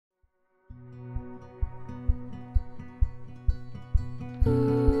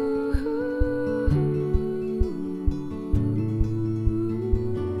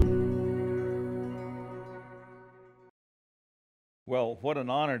what an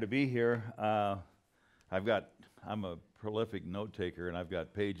honor to be here. I'm a prolific note taker, and I've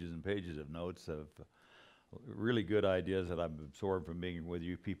got pages and pages of notes of really good ideas that I've absorbed from being with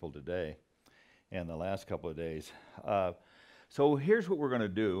you people today and the last couple of days. So here's what we're going to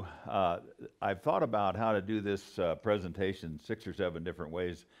do. I've thought about how to do this presentation 6 or 7 different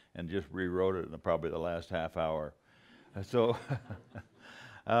ways and just rewrote it in probably the last half hour. So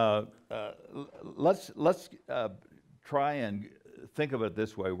let's try and think of it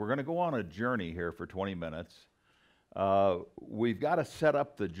this way. We're going to go on a journey here for 20 minutes. We've got to set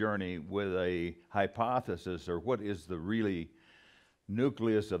up the journey with a hypothesis, or what is the really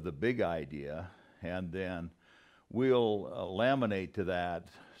nucleus of the big idea, and then we'll laminate to that,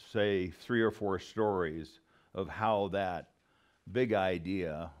 say, 3 or 4 stories of how that big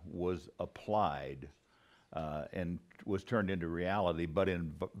idea was applied and was turned into reality, but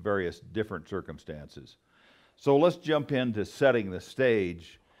in various different circumstances. So let's jump into setting the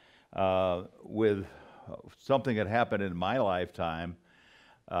stage with something that happened in my lifetime.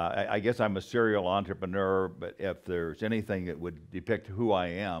 I guess I'm a serial entrepreneur, but if there's anything that would depict who I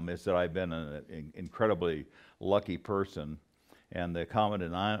am, it's that I've been an incredibly lucky person. And the common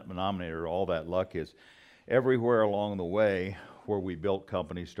denominator of all that luck is everywhere along the way where we built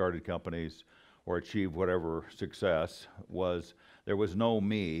companies, started companies, or achieved whatever success there was no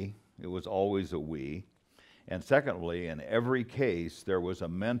me, it was always a we. And secondly, in every case, there was a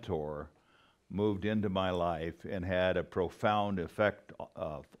mentor moved into my life and had a profound effect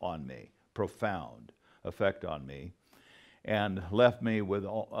on me, and left me with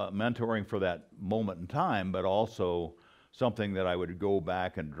mentoring for that moment in time, but also something that I would go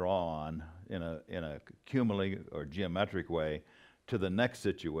back and draw on in a cumulative or geometric way to the next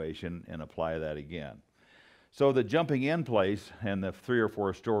situation and apply that again. So the jumping in place and the 3 or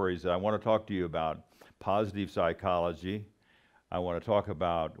 4 stories that I want to talk to you about: positive psychology. I want to talk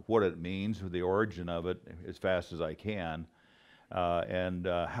about what it means, the origin of it, as fast as I can, and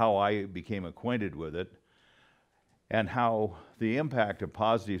how I became acquainted with it, and how the impact of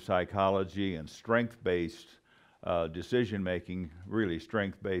positive psychology and strength-based decision-making, really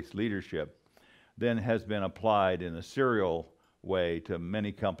strength-based leadership, then has been applied in a serial way to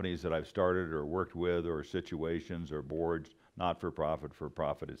many companies that I've started or worked with, or situations or boards, not-for-profit,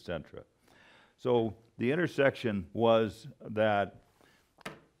 for-profit, etc. So the intersection was that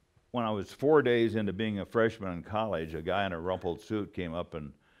when I was 4 days into being a freshman in college, a guy in a rumpled suit came up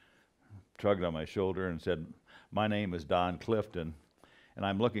and tugged on my shoulder and said, "My name is Don Clifton, and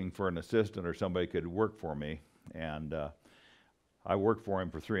I'm looking for an assistant or somebody who could work for me." And I worked for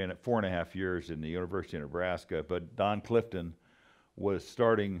him for 4.5 years in the University of Nebraska, but Don Clifton was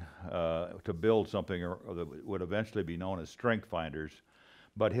starting to build something that would eventually be known as StrengthsFinders.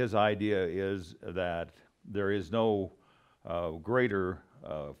 But his idea is that there is no greater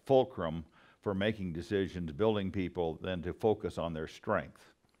fulcrum for making decisions, building people, than to focus on their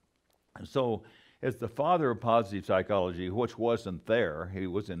strength. And so, as the father of positive psychology, which wasn't there, he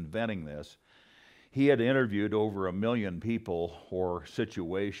was inventing this, he had interviewed over 1 million people or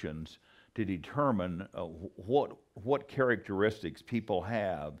situations to determine what characteristics people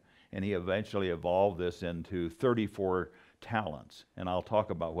have, and he eventually evolved this into 34 talents, and I'll talk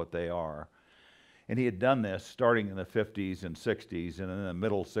about what they are. And he had done this starting in the 50s and 60s, and in the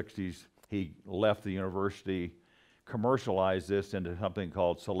middle 60s he left the university, commercialized this into something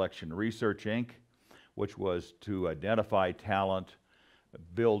called Selection Research Inc., which was to identify talent,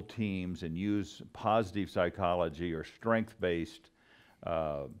 build teams, and use positive psychology or strength-based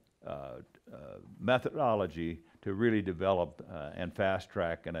methodology to really develop and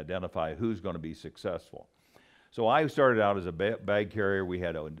fast-track and identify who's going to be successful. So I started out as a bag carrier. We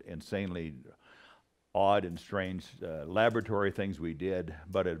had insanely odd and strange laboratory things we did,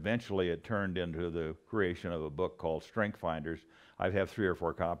 but eventually it turned into the creation of a book called StrengthsFinders. I have 3 or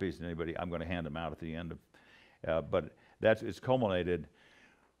 4 copies, and I'm going to hand them out at the end of, but it's culminated.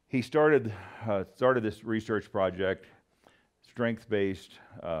 He started this research project, strength-based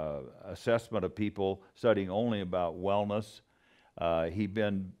assessment of people, studying only about wellness. He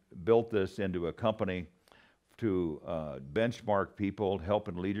built this into a company to benchmark people, help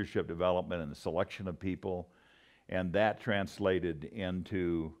in leadership development and the selection of people, and that translated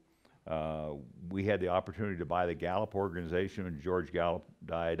into, we had the opportunity to buy the Gallup organization. When George Gallup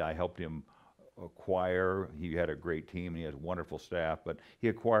died, I helped him acquire. He had a great team, and he has wonderful staff, but he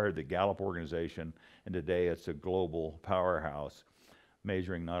acquired the Gallup organization, and today it's a global powerhouse,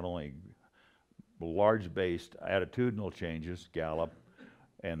 measuring not only large-based attitudinal changes, Gallup,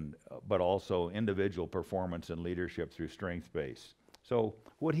 but also individual performance and leadership through strength-based. So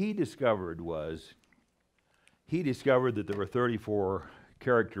what he discovered was he discovered that there were 34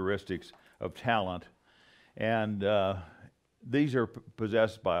 characteristics of talent, and these are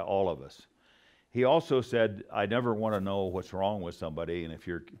possessed by all of us. He also said, I never want to know what's wrong with somebody, and if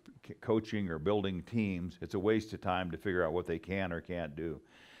you're coaching or building teams, it's a waste of time to figure out what they can or can't do.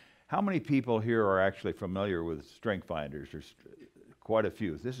 How many people here are actually familiar with StrengthsFinders? There's quite a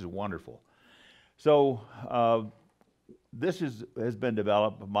few. This is wonderful. So this has been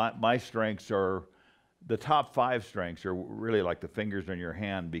developed. My strengths are, the top 5 strengths are really like the fingers on your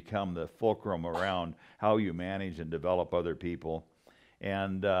hand become the fulcrum around how you manage and develop other people.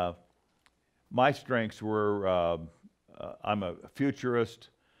 And my strengths were, I'm a futurist,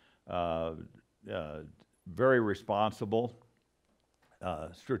 very responsible,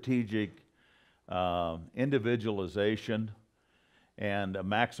 strategic, individualization, and a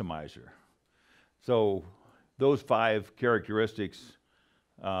maximizer. So those 5 characteristics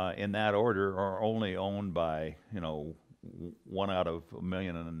in that order are only owned by, 1 out of 1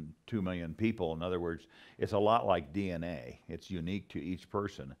 million and 2 million people. In other words, it's a lot like DNA. It's unique to each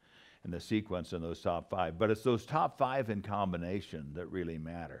person in the sequence in those top 5. But it's those top 5 in combination that really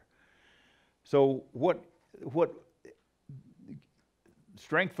matter. So what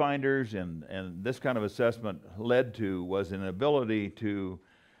StrengthsFinders and this kind of assessment led to was an ability to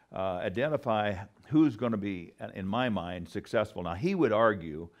identify who's going to be, in my mind, successful. Now, he would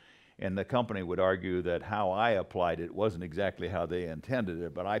argue, and the company would argue, that how I applied it wasn't exactly how they intended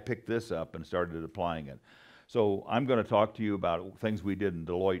it, but I picked this up and started applying it. So I'm going to talk to you about things we did in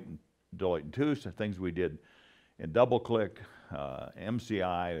Deloitte Touche, things we did in DoubleClick,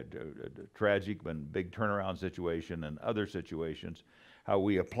 MCI, a tragic but big turnaround situation, and other situations, how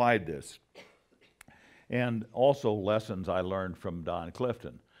we applied this. And also lessons I learned from Don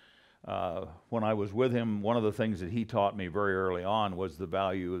Clifton. When I was with him, one of the things that he taught me very early on was the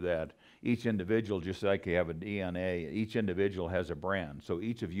value that each individual, just like you have a DNA, each individual has a brand. So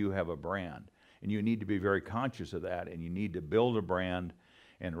each of you have a brand. And you need to be very conscious of that, and you need to build a brand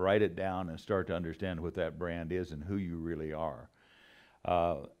and write it down and start to understand what that brand is and who you really are.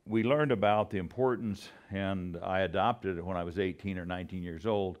 We learned about the importance, and I adopted it when I was 18 or 19 years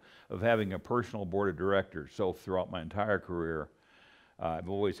old, of having a personal board of directors. So throughout my entire career, I've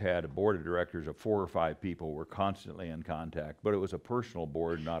always had a board of directors of 4 or 5 people. We're constantly in contact, but it was a personal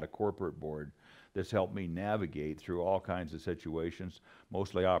board, not a corporate board. This helped me navigate through all kinds of situations,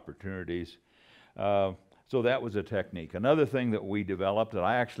 mostly opportunities. So that was a technique. Another thing that we developed, that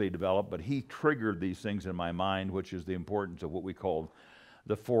I actually developed, but he triggered these things in my mind, which is the importance of what we call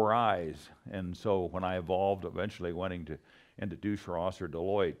the 4 I's. And so when I evolved, eventually went into Touche or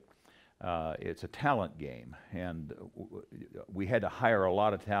Deloitte, it's a talent game. And we had to hire a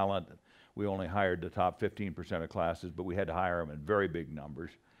lot of talent. We only hired the top 15% of classes, but we had to hire them in very big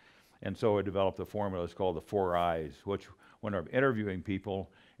numbers. And so I developed a formula that's called the 4 I's, which when I'm interviewing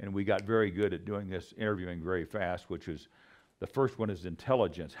people, and we got very good at doing this, interviewing very fast, which is, the first one is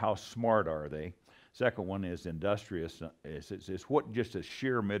intelligence. How smart are they? Second one is industrious. It's what just a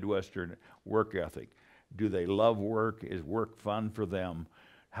sheer Midwestern work ethic. Do they love work? Is work fun for them?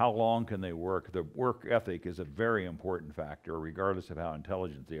 How long can they work? The work ethic is a very important factor, regardless of how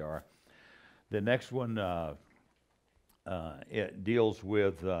intelligent they are. The next one, it deals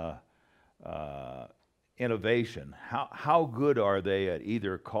with innovation. How good are they at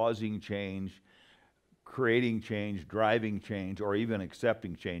either causing change, creating change, driving change, or even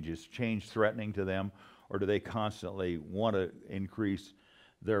accepting change? Is change threatening to them, or do they constantly want to increase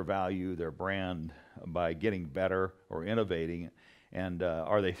their value, their brand, by getting better or innovating? And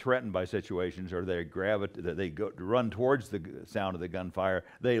are they threatened by situations, or they run towards the sound of the gunfire?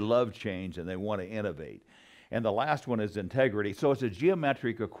 They love change and they want to innovate. And the last one is integrity. So it's a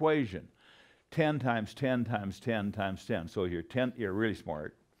geometric equation. 10 times 10 times 10 times 10. So you're really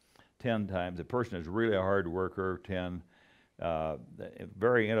smart. 10 times, the person is really a hard worker. 10,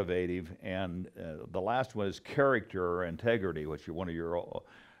 very innovative. And the last one is character or integrity, which one of your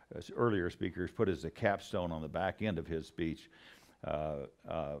earlier speakers put as the capstone on the back end of his speech.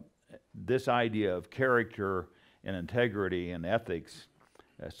 This idea of character and integrity and ethics.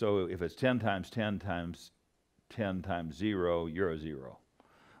 So if it's 10 times 10 times 10 times 0, you're a 0.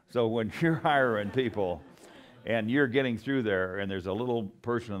 So when you're hiring people and you're getting through there, and there's a little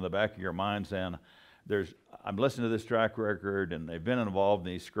person in the back of your mind saying, I'm listening to this track record, and they've been involved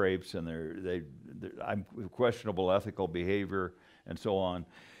in these scrapes, and I'm questionable ethical behavior, and so on,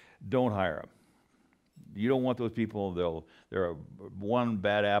 don't hire them. You don't want those people. They're one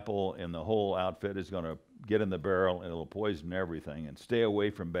bad apple, and the whole outfit is going to get in the barrel, and it'll poison everything. And stay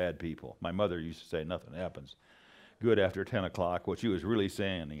away from bad people. My mother used to say, nothing happens good after 10 o'clock. What she was really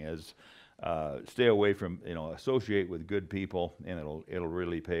saying is, stay away from, associate with good people, and it'll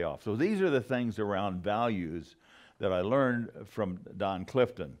really pay off. So these are the things around values that I learned from Don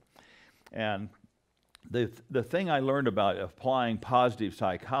Clifton. And the thing I learned about applying positive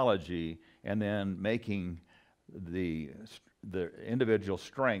psychology and then making the individual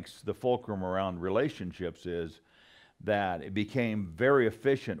strengths the fulcrum around relationships is that it became very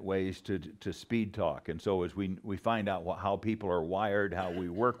efficient ways to speed talk. And so as we find out how people are wired, how we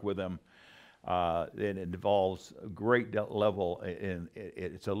work with them, it involves a great level,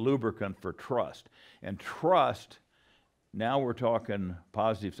 it's a lubricant for trust. And trust, now we're talking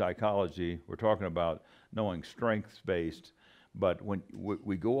positive psychology, we're talking about knowing strengths-based, but when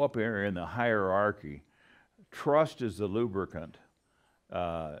we go up here in the hierarchy, trust is the lubricant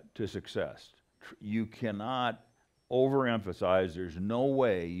to success. You cannot overemphasize, there's no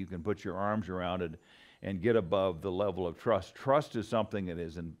way you can put your arms around it and get above the level of trust. Trust is something that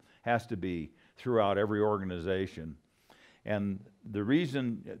has to be throughout every organization. And the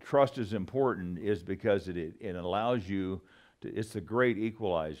reason trust is important is because it allows you to, it's the great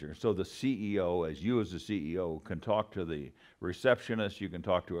equalizer. So the CEO, as the CEO, can talk to the receptionist, you can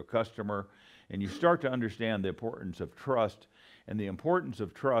talk to a customer, and you start to understand the importance of trust. And the importance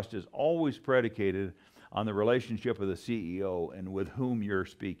of trust is always predicated on the relationship of the CEO and with whom you're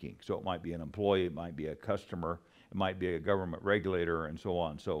speaking. So it might be an employee, it might be a customer, it might be a government regulator, and so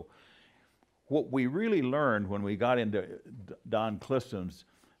on. So what we really learned when we got into Don Clifton's,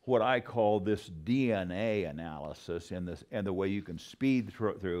 what I call this DNA analysis, and the way you can speed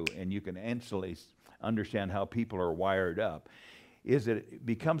through and you can instantly understand how people are wired up, is that it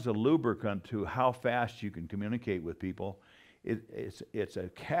becomes a lubricant to how fast you can communicate with people. It's a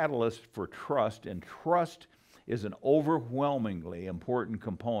catalyst for trust, and trust is an overwhelmingly important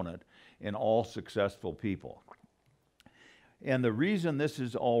component in all successful people. And the reason this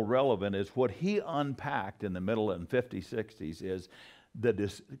is all relevant is what he unpacked in the middle and 50s, 60s is the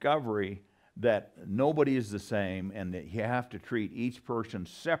discovery that nobody is the same and that you have to treat each person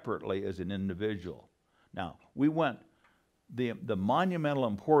separately as an individual. Now, the monumental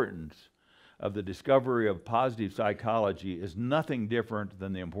importance of the discovery of positive psychology is nothing different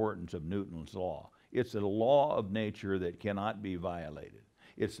than the importance of Newton's law. It's a law of nature that cannot be violated.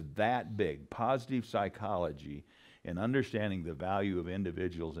 It's that big. Positive psychology and understanding the value of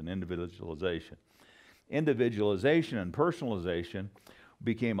individuals and individualization. Individualization and personalization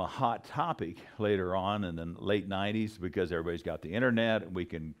became a hot topic later on in the late 90s because everybody's got the internet, and we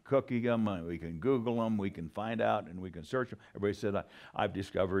can cookie them, and we can Google them, we can find out, and we can search them. Everybody said, I've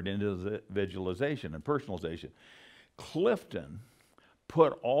discovered individualization and personalization. Clifton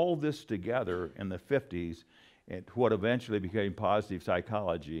put all this together in the 50s at what eventually became positive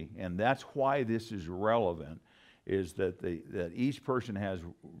psychology, and that's why this is relevant, is that each person has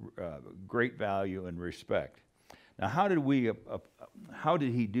great value and respect. Now, how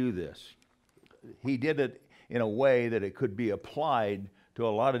did he do this? He did it in a way that it could be applied to a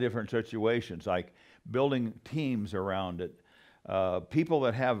lot of different situations, like building teams around it. People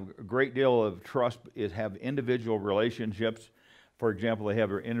that have a great deal of trust have individual relationships. For example, they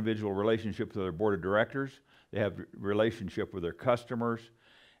have an individual relationship with their board of directors. They have a relationship with their customers.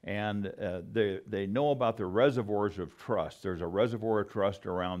 And they know about the reservoirs of trust. There's a reservoir of trust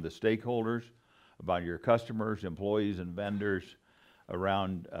around the stakeholders, about your customers, employees, and vendors,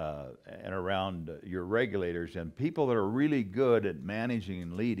 around your regulators. And people that are really good at managing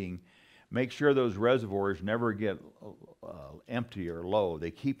and leading make sure those reservoirs never get empty or low. They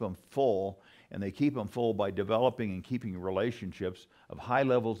keep them full, and they keep them full by developing and keeping relationships of high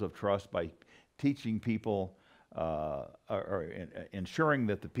levels of trust, by teaching people or ensuring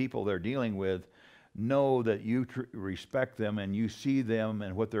that the people they're dealing with know that you respect them and you see them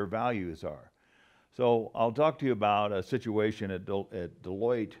and what their values are. So I'll talk to you about a situation at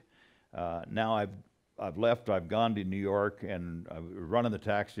Deloitte. Now I've left, I've gone to New York, and I'm running the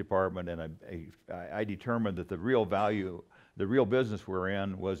tax department, and I determined that the real business we're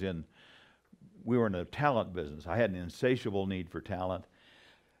in we were in a talent business. I had an insatiable need for talent.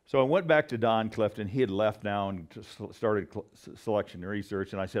 So I went back to Don Clifton. He had left now and started selection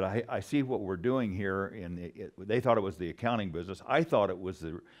research, and I said, I see what we're doing here. They thought it was the accounting business. I thought it was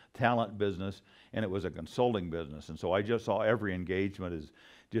the talent business, and it was a consulting business. And so I just saw every engagement as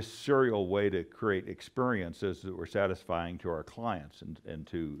just serial way to create experiences that were satisfying to our clients and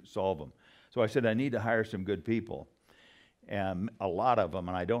to solve them. So I said, I need to hire some good people, and a lot of them,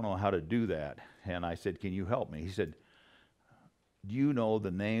 and I don't know how to do that. And I said, can you help me? He said, do you know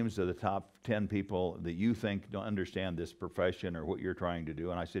the names of the top 10 people that you think don't understand this profession or what you're trying to do?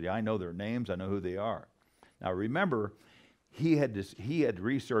 And I said, yeah, I know their names, I know who they are. Now remember, he had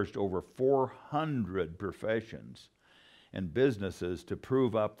researched over 400 professions and businesses to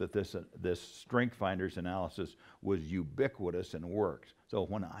prove up that this StrengthsFinder's analysis was ubiquitous and worked. So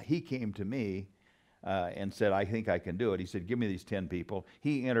when he came to me and said, I think I can do it, he said, give me these 10 people.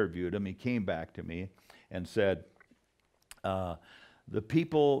 He interviewed them. He came back to me and said, the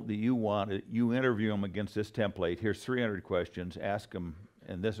people that you want, you interview them against this template. Here's 300 questions. Ask them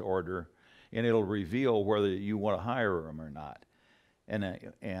in this order, and it'll reveal whether you want to hire them or not.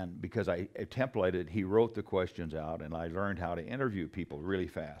 And because I templated, he wrote the questions out, and I learned how to interview people really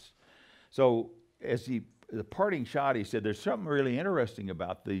fast. So as the parting shot, he said, there's something really interesting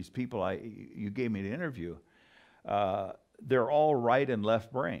about these people you gave me to interview. They're all right and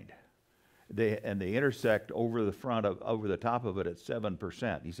left-brained. They intersect over the top of it at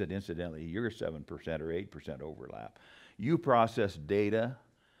 7%. He said, incidentally, you're 7% or 8% overlap. You process data,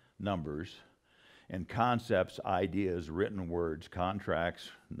 numbers, and concepts, ideas, written words, contracts,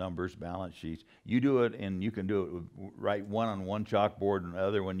 numbers, balance sheets. You do it, and you can do it right one on one chalkboard and the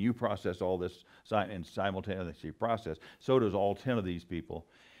other one. You process all this and simultaneously process. So does all 10 of these people.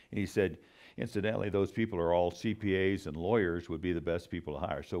 And he said, incidentally, those people are all CPAs and lawyers would be the best people to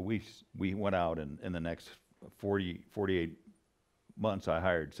hire. So we went out, and in the next 48 months, I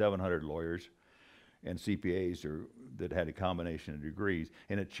hired 700 lawyers and CPAs that had a combination of degrees,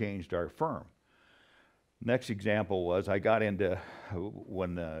 and it changed our firm. Next example was I got into,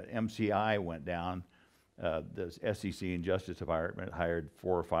 when the MCI went down, the SEC and Justice Department hired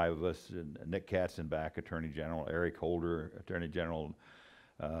 4 or 5 of us, and Nick Katzenbach, Attorney General, Eric Holder, Attorney General,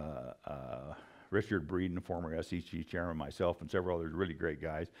 Richard Breeden, former SEC chairman, myself, and several others, really great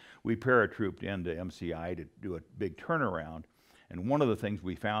guys. We paratrooped into MCI to do a big turnaround, and one of the things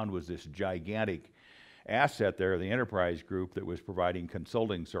we found was this gigantic asset there, the enterprise group that was providing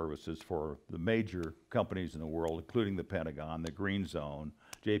consulting services for the major companies in the world, including the Pentagon, the Green Zone,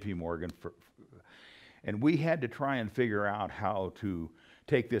 JP Morgan, and we had to try and figure out how to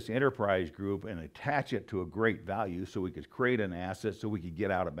take this enterprise group and attach it to a great value so we could create an asset so we could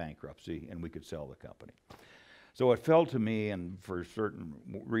get out of bankruptcy and we could sell the company. So it fell to me, and for certain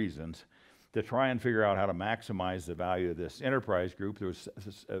reasons, to try and figure out how to maximize the value of this enterprise group.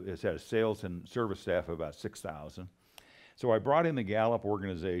 It had a sales and service staff of about 6,000. So I brought in the Gallup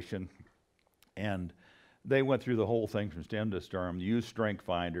organization, and they went through the whole thing from stem to stern, used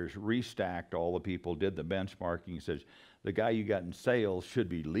StrengthsFinders, restacked all the people, did the benchmarking, says the guy you got in sales should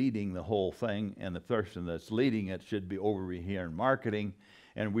be leading the whole thing, and the person that's leading it should be over here in marketing,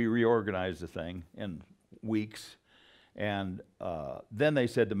 and we reorganized the thing in weeks. And then they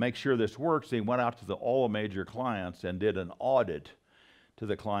said to make sure this works, they went out to all the major clients and did an audit to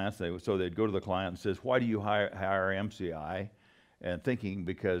the clients. So they'd go to the client and says, why do you hire MCI? And thinking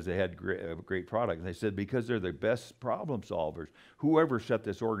because they had a great product. And they said, because they're the best problem solvers. Whoever set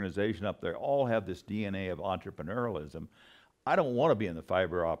this organization up, they all have this DNA of entrepreneurialism. I don't want to be in the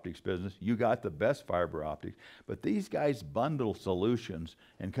fiber optics business. You got the best fiber optics. But these guys bundle solutions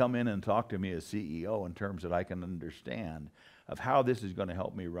and come in and talk to me as CEO in terms that I can understand of how this is going to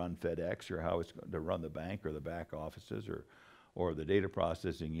help me run FedEx, or how it's going to run the bank or the back offices, or the data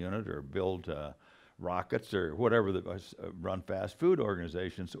processing unit, or build rockets, or whatever, run fast food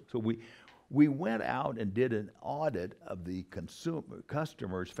organizations. So we went out and did an audit of the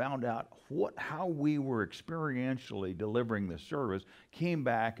customers, found out how we were experientially delivering the service, came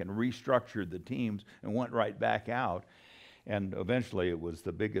back and restructured the teams, and went right back out. And eventually it was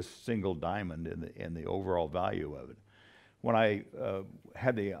the biggest single diamond in the overall value of it. When I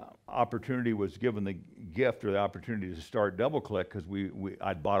had the opportunity, was given the gift or the opportunity to start DoubleClick, because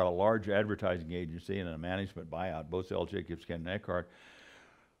I'd bought a large advertising agency and a management buyout, both L. Jacobs, Ken Eckhart.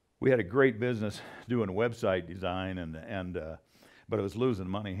 We had a great business doing website design, but it was losing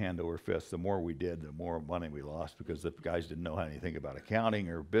money hand over fist. The more we did, the more money we lost, because the guys didn't know anything about accounting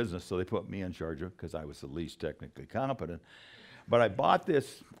or business, so they put me in charge of it because I was the least technically competent. But I bought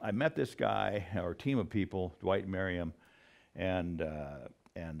this, I met this guy, our team of people, Dwight and Merriam, and a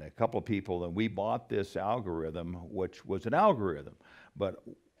couple of people, and we bought this algorithm, which was an algorithm. But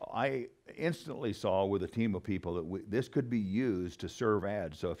I instantly saw with a team of people that this could be used to serve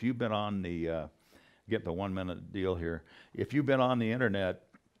ads. So if you've been on the, get the 1 minute deal here, if you've been on the internet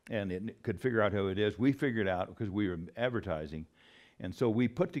and it could figure out who it is, we figured out, because we were advertising, and so we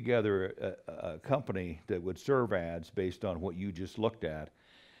put together a company that would serve ads based on what you just looked at.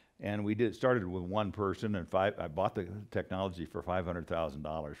 And we started with one person, and I bought the technology for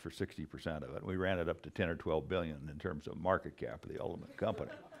 $500,000 for 60% of it. We ran it up to 10 or 12 billion in terms of market cap of the ultimate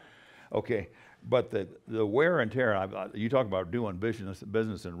company. Okay, but the wear and tear, you talk about doing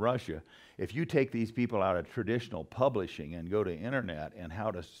business in Russia. If you take these people out of traditional publishing and go to internet and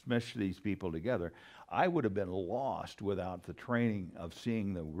how to smush these people together, I would have been lost without the training of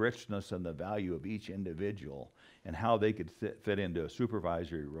seeing the richness and the value of each individual and how they could fit into a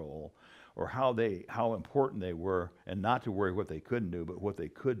supervisory role, or how important they were, and not to worry what they couldn't do, but what they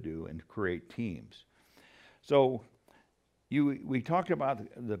could do and create teams. So we talked about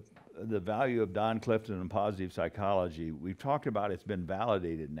the value of Don Clifton and positive psychology. We've talked about it's been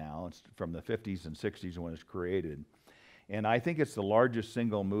validated now. It's from the 50s and 60s when it's created. And I think it's the largest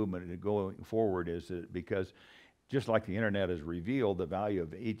single movement going forward, because just like the internet has revealed the value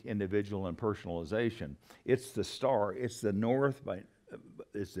of each individual and personalization, it's the star, it's the north,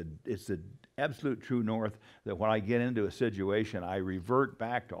 it's the absolute true north, that when I get into a situation, I revert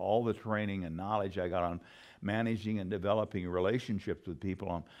back to all the training and knowledge I got on managing and developing relationships with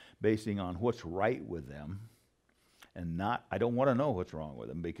people, basing on what's right with them, and I don't want to know what's wrong with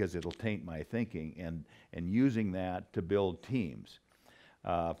them, because it'll taint my thinking, and using that to build teams.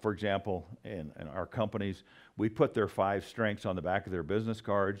 For example, in our companies, we put their 5 strengths on the back of their business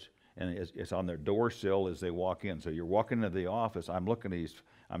cards, and it's on their door sill as they walk in. So you're walking into the office, I'm looking at these,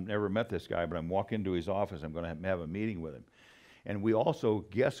 I've never met this guy, but I'm walking into his office, I'm going to have a meeting with him. And we also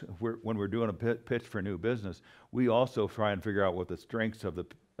guess, when we're doing a pitch for new business, we also try and figure out what the strengths of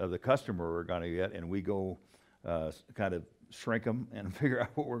the customer we're going to get, and we go kind of shrink them and figure out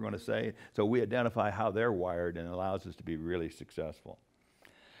what we're going to say. So we identify how they're wired, and it allows us to be really successful.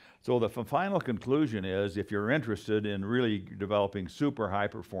 So the final conclusion is, if you're interested in really developing super high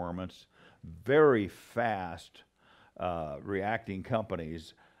performance, very fast reacting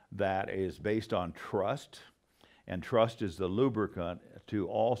companies that is based on trust, and trust is the lubricant to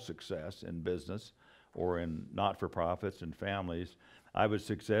all success in business or in not-for-profits and families, I would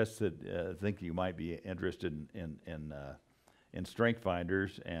suggest that think you might be interested in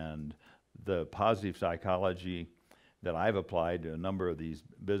StrengthsFinders and the positive psychology that I've applied to a number of these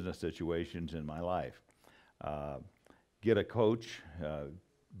business situations in my life. Get a coach,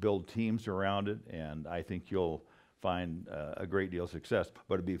 build teams around it, and I think you'll find a great deal of success.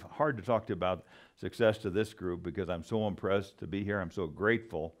 But it'd be hard to talk about success to this group, because I'm so impressed to be here. I'm so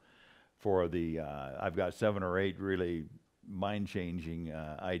grateful for I've got 7 or 8 really mind-changing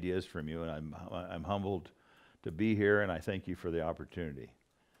ideas from you, and I'm humbled to be here, and I thank you for the opportunity.